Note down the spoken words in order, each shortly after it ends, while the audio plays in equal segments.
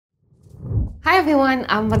Hi everyone,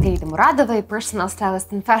 I'm Margarita Muradova, a personal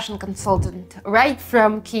stylist and fashion consultant right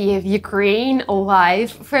from Kiev, Ukraine,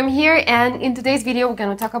 live from here. And in today's video, we're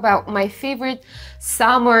going to talk about my favorite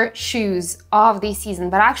summer shoes of the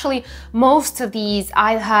season. But actually, most of these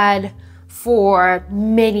I've had for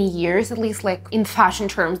many years, at least like in fashion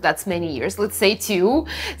terms, that's many years, let's say 2.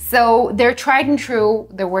 So they're tried and true,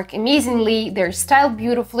 they work amazingly, they're styled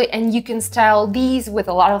beautifully, and you can style these with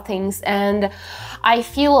a lot of things. And I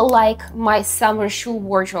feel like my summer shoe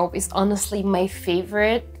wardrobe is honestly my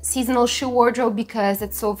favorite seasonal shoe wardrobe because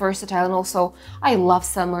it's so versatile, and also I love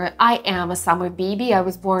summer. I am a summer baby. I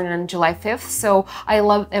was born on July 5th, so I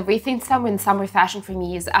love everything summer, and summer fashion for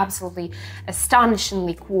me is absolutely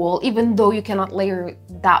astonishingly cool. Even though you cannot layer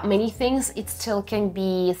that many things, it still can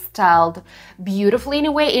be styled beautifully in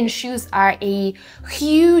a way, and shoes are a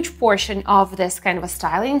huge portion of this kind of a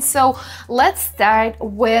styling. So let's start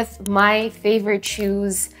with my favorite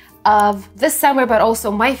shoes of this summer, but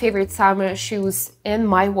also my favorite summer shoes in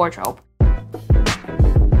my wardrobe.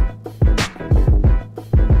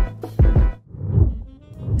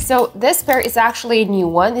 So this pair is actually a new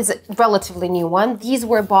one, it's a relatively new one. These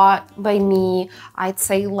were bought by me, I'd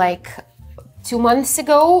say like 2 months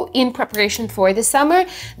ago in preparation for the summer.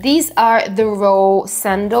 These are the Row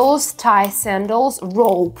sandals, tie sandals,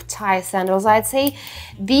 rope tie sandals, I'd say.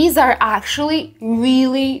 These are actually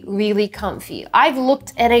really comfy. I've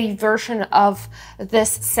looked at a version of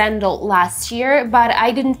this sandal last year, but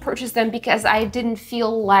I didn't purchase them because I didn't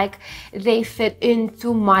feel like they fit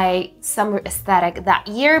into my summer aesthetic that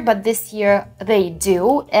year, but this year they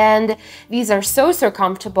do. And these are so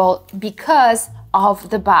comfortable because of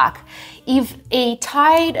the back. If a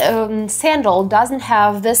tied sandal doesn't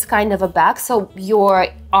have this kind of a back, so your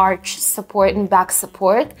arch support and back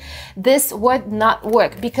support, this would not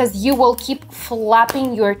work because you will keep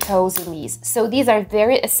flapping your toes in these. So these are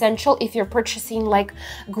very essential if you're purchasing like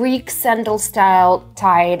Greek sandal style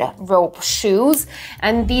tied rope shoes,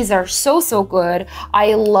 and these are so good.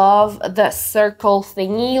 I love the circle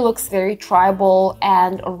thingy, looks very tribal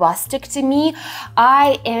and rustic to me.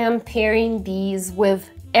 I am pairing these with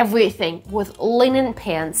everything, with linen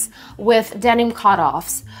pants, with denim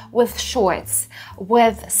cutoffs, with shorts,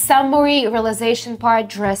 with summery realization part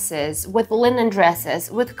dresses, with linen dresses,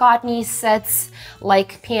 with cottony sets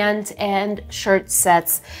like pant and shirt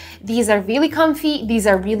sets. These are really comfy, these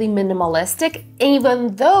are really minimalistic.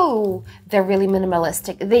 Even though they're really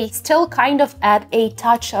minimalistic, they still kind of add a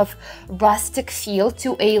touch of rustic feel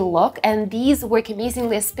to a look, and these work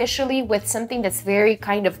amazingly, especially with something that's very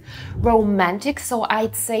kind of romantic. So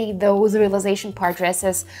I'd say those realization part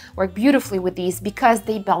dresses work beautifully with these because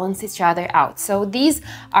they balance each other out. So these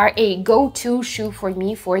are a go-to shoe for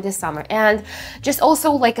me for the summer. And just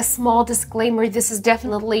also like a small disclaimer, this is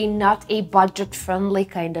definitely not a budget-friendly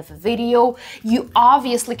kind of video. You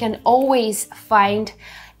obviously can always find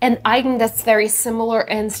an item that's very similar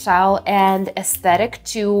in style and aesthetic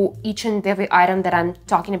to each and every item that I'm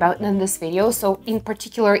talking about in this video. So in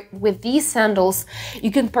particular with these sandals, you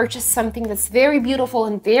can purchase something that's very beautiful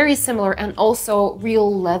and very similar, and also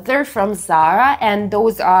real leather from Zara, and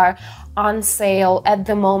those are on sale at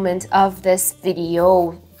the moment of this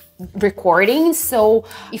video recording. So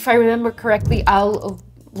if I remember correctly, I'll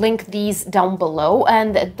link these down below,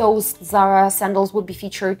 and those Zara sandals would be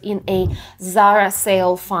featured in a Zara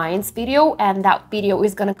sale finds video, and that video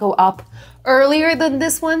is gonna go up earlier than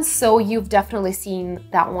this one, so you've definitely seen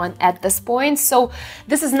that one at this point. So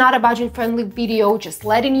this is not a budget-friendly video, just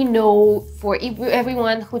letting you know for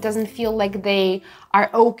everyone who doesn't feel like they are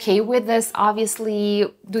okay with this. Obviously,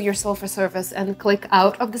 do yourself a service and click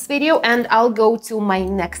out of this video, and I'll go to my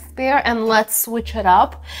next pair and let's switch it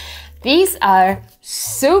up. These are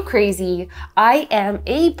so crazy. I am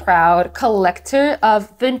a proud collector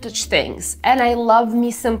of vintage things, and I love me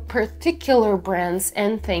some particular brands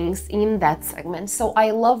and things in that segment. So I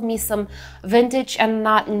love me some vintage and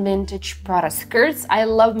not vintage Prada skirts. I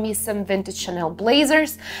love me some vintage Chanel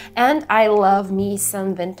blazers, and I love me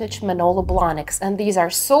some vintage Manolo Blahniks, and these are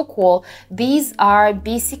so cool. These are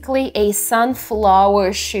basically a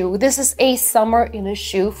sunflower shoe. This is a summer in a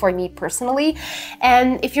shoe for me personally.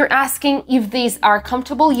 And if you're asking if these are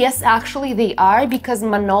comfortable, yes, actually they are, because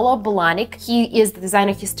Manolo Blahnik, he is the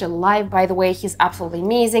designer, he's still alive, by the way. He's absolutely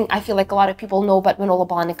amazing. I feel like a lot of people know about Manolo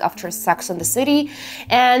Blahnik after Sex and the City,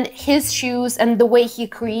 and his shoes and the way he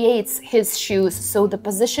creates his shoes. So the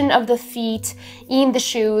position of the feet in the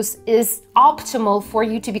shoes is optimal for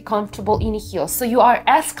you to be comfortable in a heel. So you are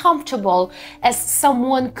as comfortable as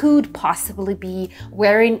someone could possibly be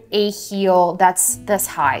wearing a heel that's this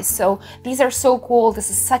high. So these are so cool. This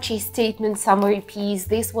is such a statement summery piece.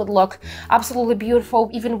 This would look absolutely beautiful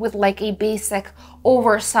even with like a basic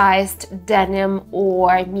oversized denim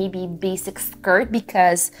or maybe basic skirt,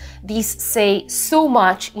 because these say so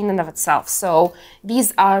much in and of itself. So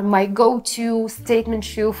these are my go-to statement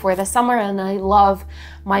shoe for the summer, and I love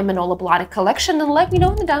my Manolo Blahnik collection. And let me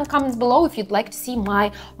know in the down comments below if you'd like to see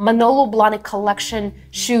my Manolo Blahnik collection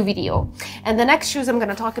shoe video. And the next shoes I'm going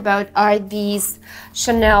to talk about are these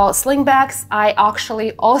Chanel Slingbacks. I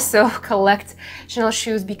actually also collect Chanel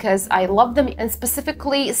shoes because I love them, and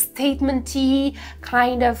specifically statement-y,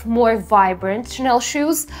 kind of more vibrant Chanel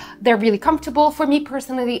shoes. They're really comfortable. For me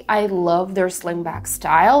personally, I love their slingback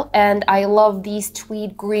style, and I love these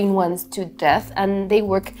tweed green ones to death, and they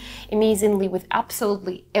work amazingly with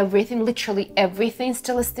absolutely everything, literally everything.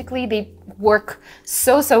 Stylistically, they work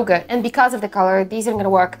so good. And because of the color, these are going to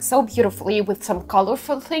work so beautifully with some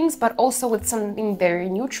colorful things, but also with something very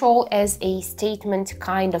neutral as a statement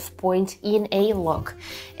kind of point in a look.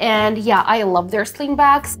 And yeah, I love their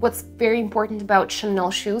slingbacks. What's very important about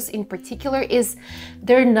Chanel shoes in particular is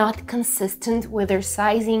they're not consistent with their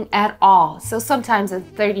sizing at all. So sometimes I'm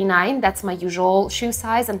 39, that's my usual shoe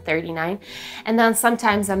size, I'm 39, and then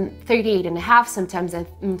sometimes I'm 38 and a half, sometimes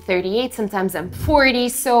I'm 38, sometimes I'm 40.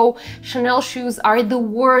 So Chanel shoes are the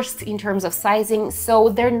worst in terms of sizing, so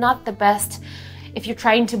they're not the best if you're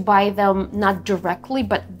trying to buy them not directly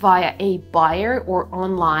but via a buyer or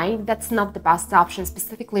online. That's not the best option,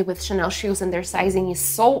 specifically with Chanel shoes, and their sizing is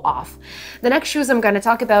so off. The next shoes I'm going to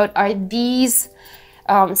talk about are these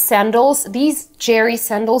sandals. These Geri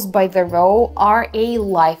sandals by the Row are a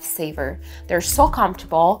lifesaver. They're so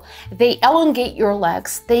comfortable. They elongate your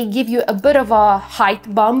legs. They give you a bit of a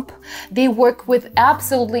height bump. They work with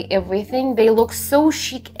absolutely everything. They look so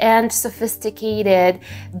chic and sophisticated.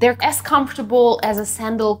 They're as comfortable as a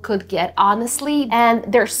sandal could get, honestly.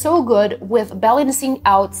 And they're so good with balancing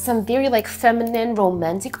out some very like feminine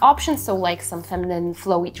romantic options. So like some feminine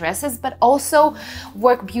flowy dresses, but also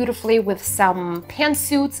work beautifully with some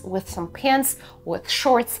pantsuits, with some pants, with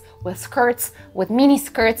shorts, with skirts, with mini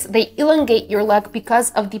skirts. They elongate your leg because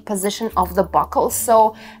of the position of the buckles.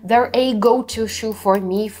 So they're a go-to shoe for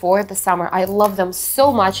me for the summer. I love them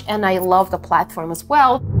so much, and I love the platform as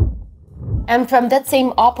well. And from that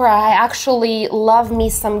same opera, I actually love me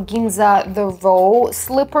some Ginza the Row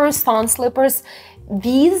slippers, thon slippers.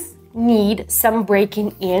 These need some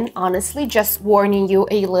breaking in, honestly, just warning you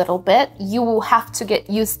a little bit. You will have to get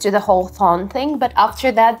used to the whole thon thing, but after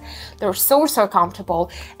that, they're so comfortable.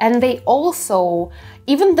 And they also,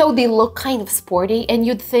 even though they look kind of sporty and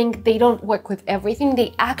you'd think they don't work with everything,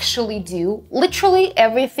 they actually do. Literally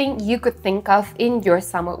everything you could think of in your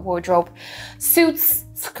summer wardrobe. Suits,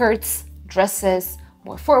 skirts, dresses,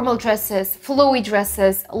 more formal dresses, flowy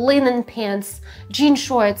dresses, linen pants, jean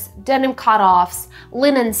shorts, denim cutoffs,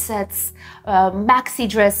 linen sets, maxi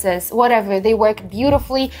dresses, whatever. They work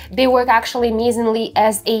beautifully. They work actually amazingly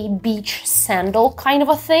as a beach sandal kind of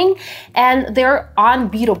a thing, and they're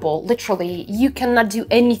unbeatable. Literally, you cannot do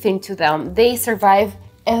anything to them. They survive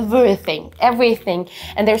everything,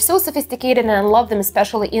 and they're so sophisticated, and I love them,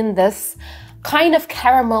 especially in this kind of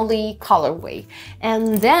caramelly colorway.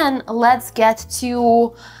 And then let's get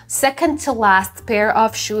to second to last pair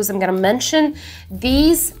of shoes I'm gonna mention.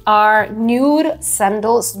 These are Nude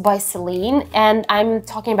sandals by Celine, and I'm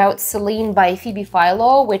talking about Celine by Phoebe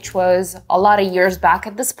Philo, which was a lot of years back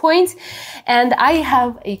at this point, and I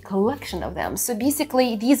have a collection of them. So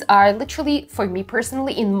basically, these are literally, for me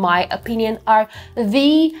personally, in my opinion, are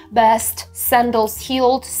the best sandals,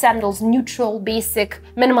 heeled sandals, neutral, basic,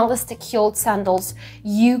 minimalistic heeled sandals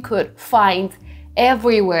you could find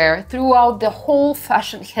everywhere throughout the whole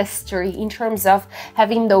fashion history, in terms of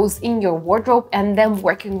having those in your wardrobe and them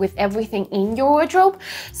working with everything in your wardrobe.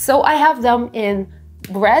 So I have them in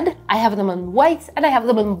red, I have them in white, and I have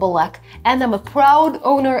them in black, and I'm a proud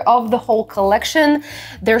owner of the whole collection.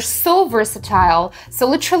 They're so versatile. So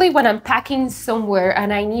literally when I'm packing somewhere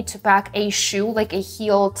and I need to pack a shoe, like a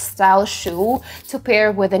heeled style shoe, to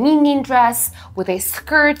pair with an Indian dress, with a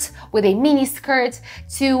skirt, with a mini skirt,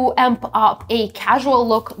 to amp up a casual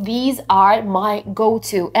look, these are my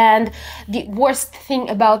go-to. And the worst thing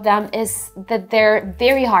about them is that they're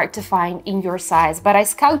very hard to find in your size, but I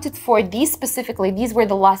scouted for these specifically. These were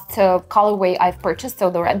the last colorway I've purchased, so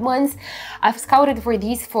the red ones. I've scouted for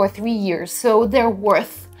these for 3 years, so they're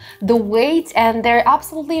worth the weight, and they're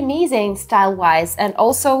absolutely amazing style-wise. And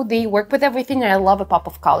also they work with everything, and I love a pop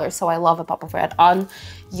of color, so I love a pop of red on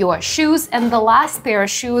your shoes. And the last pair of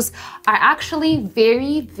shoes are actually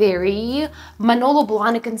very Manolo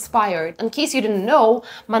Blahnik inspired. In case you didn't know,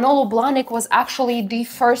 Manolo Blahnik was actually the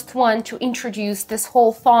first one to introduce this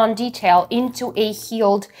whole fawn detail into a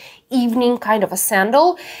heeled evening kind of a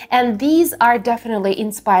sandal, and these are definitely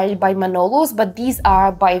inspired by Manolos, but these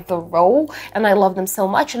are by the Row, and I love them so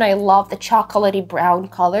much. And I love the chocolatey brown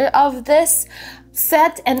color of this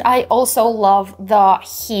set, and I also love the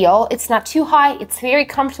heel. It's not too high, it's very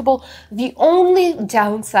comfortable. The only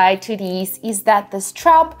downside to these is that the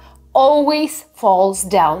strap always falls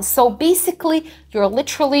down, so basically you're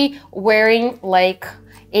literally wearing like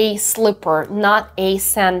a slipper, not a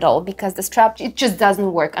sandal, because the strap, it just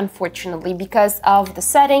doesn't work, unfortunately, because of the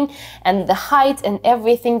setting and the height and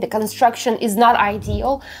everything. The construction is not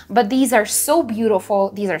ideal, but these are so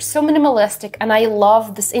beautiful, these are so minimalistic, and I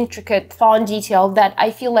love this intricate fawn detail that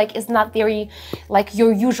I feel like is not very like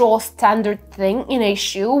your usual standard thing in a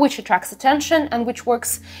shoe, which attracts attention and which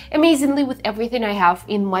works amazingly with everything I have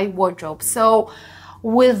in my wardrobe. So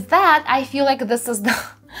with that, I feel like this is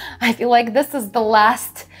the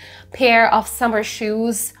last pair of summer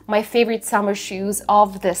shoes, my favorite summer shoes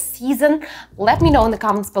of this season. Let me know in the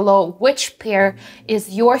comments below which pair is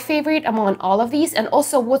your favorite among all of these, and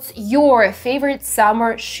also what's your favorite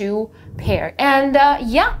summer shoe pair. And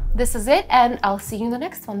yeah, this is it, and I'll see you in the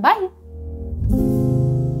next one. Bye!